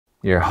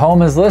Your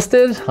home is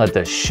listed, let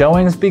the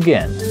showings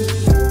begin.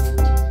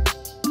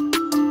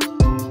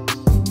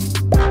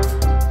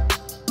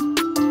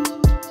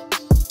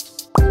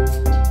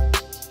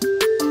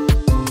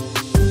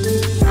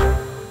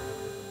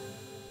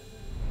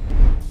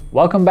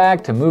 Welcome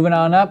back to Moving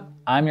On Up.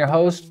 I'm your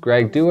host,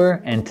 Greg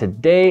Dewar, and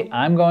today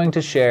I'm going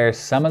to share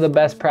some of the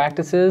best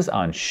practices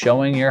on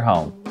showing your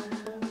home.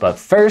 But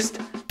first,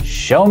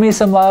 show me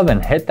some love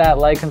and hit that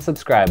like and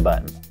subscribe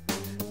button.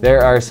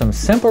 There are some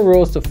simple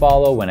rules to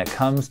follow when it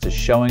comes to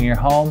showing your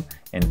home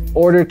in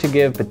order to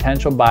give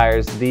potential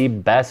buyers the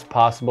best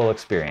possible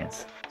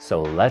experience.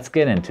 So let's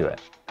get into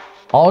it.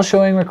 All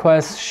showing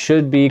requests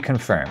should be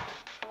confirmed.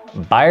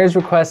 Buyers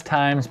request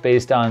times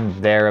based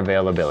on their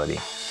availability.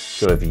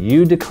 So if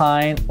you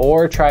decline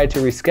or try to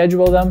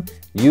reschedule them,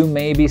 you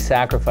may be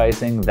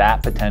sacrificing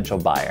that potential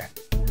buyer.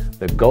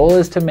 The goal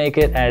is to make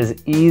it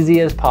as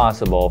easy as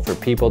possible for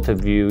people to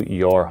view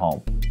your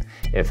home.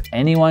 If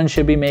anyone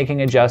should be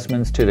making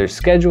adjustments to their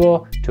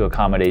schedule to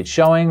accommodate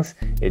showings,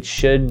 it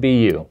should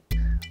be you.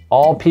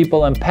 All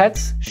people and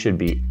pets should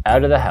be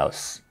out of the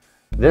house.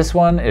 This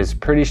one is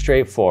pretty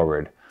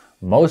straightforward.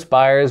 Most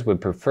buyers would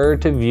prefer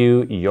to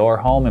view your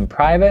home in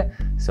private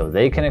so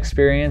they can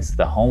experience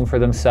the home for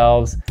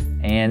themselves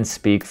and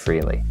speak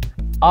freely.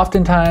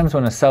 Oftentimes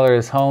when a seller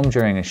is home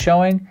during a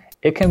showing,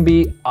 it can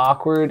be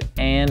awkward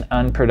and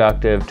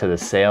unproductive to the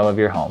sale of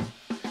your home.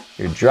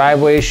 Your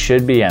driveway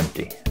should be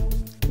empty.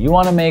 You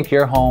want to make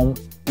your home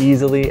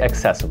easily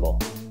accessible,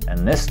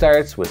 and this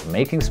starts with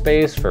making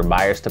space for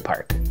buyers to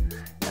park.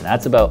 And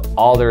that's about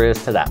all there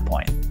is to that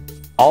point.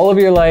 All of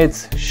your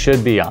lights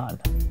should be on.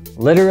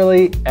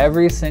 Literally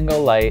every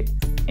single light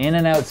in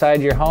and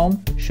outside your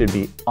home should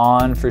be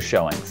on for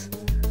showings.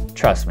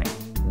 Trust me,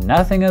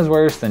 nothing is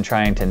worse than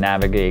trying to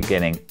navigate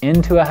getting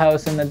into a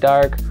house in the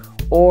dark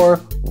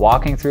or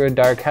walking through a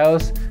dark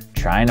house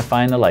trying to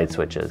find the light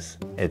switches.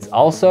 It's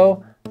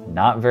also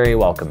not very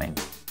welcoming.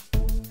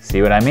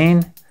 See what I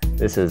mean?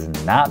 This is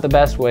not the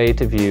best way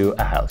to view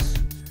a house.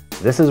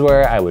 This is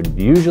where I would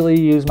usually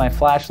use my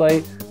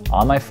flashlight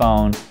on my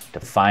phone to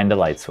find a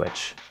light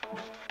switch.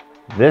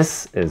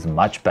 This is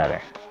much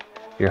better.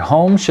 Your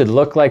home should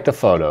look like the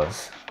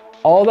photos.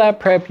 All that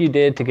prep you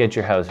did to get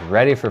your house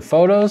ready for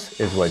photos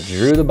is what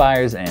drew the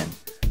buyers in.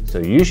 So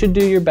you should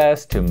do your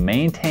best to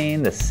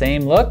maintain the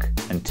same look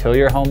until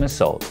your home is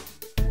sold.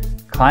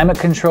 Climate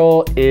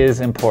control is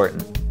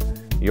important.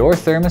 Your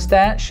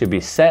thermostat should be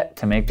set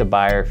to make the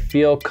buyer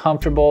feel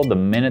comfortable the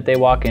minute they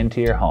walk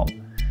into your home.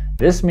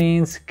 This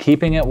means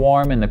keeping it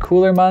warm in the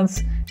cooler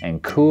months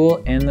and cool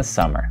in the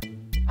summer.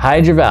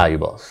 Hide your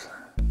valuables.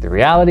 The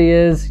reality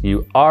is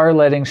you are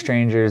letting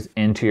strangers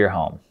into your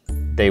home.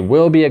 They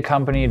will be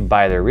accompanied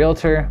by their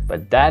realtor,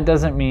 but that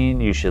doesn't mean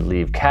you should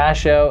leave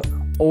cash out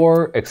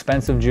or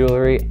expensive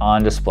jewelry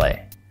on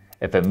display.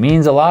 If it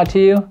means a lot to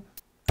you,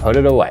 put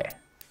it away.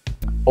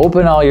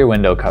 Open all your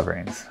window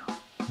coverings.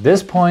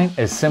 This point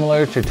is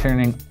similar to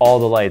turning all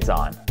the lights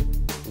on.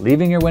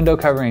 Leaving your window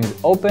coverings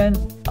open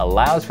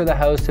allows for the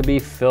house to be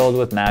filled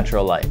with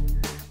natural light,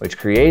 which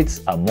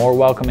creates a more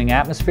welcoming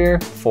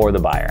atmosphere for the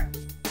buyer.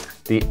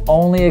 The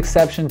only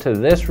exception to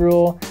this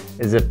rule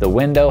is if the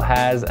window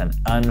has an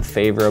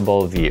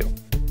unfavorable view.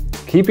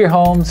 Keep your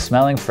home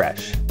smelling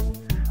fresh.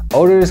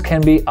 Odors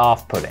can be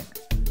off-putting,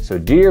 so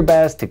do your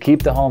best to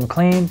keep the home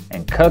clean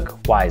and cook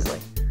wisely.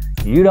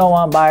 You don't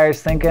want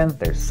buyers thinking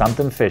there's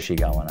something fishy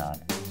going on.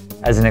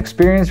 As an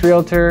experienced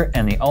realtor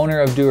and the owner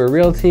of Dewar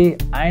Realty,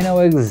 I know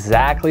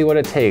exactly what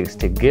it takes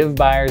to give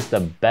buyers the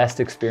best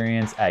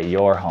experience at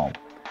your home.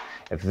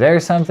 If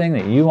there's something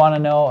that you want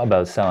to know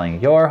about selling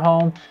your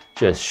home,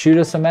 just shoot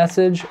us a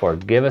message or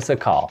give us a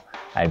call.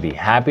 I'd be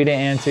happy to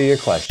answer your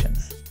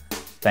questions.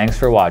 Thanks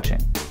for watching.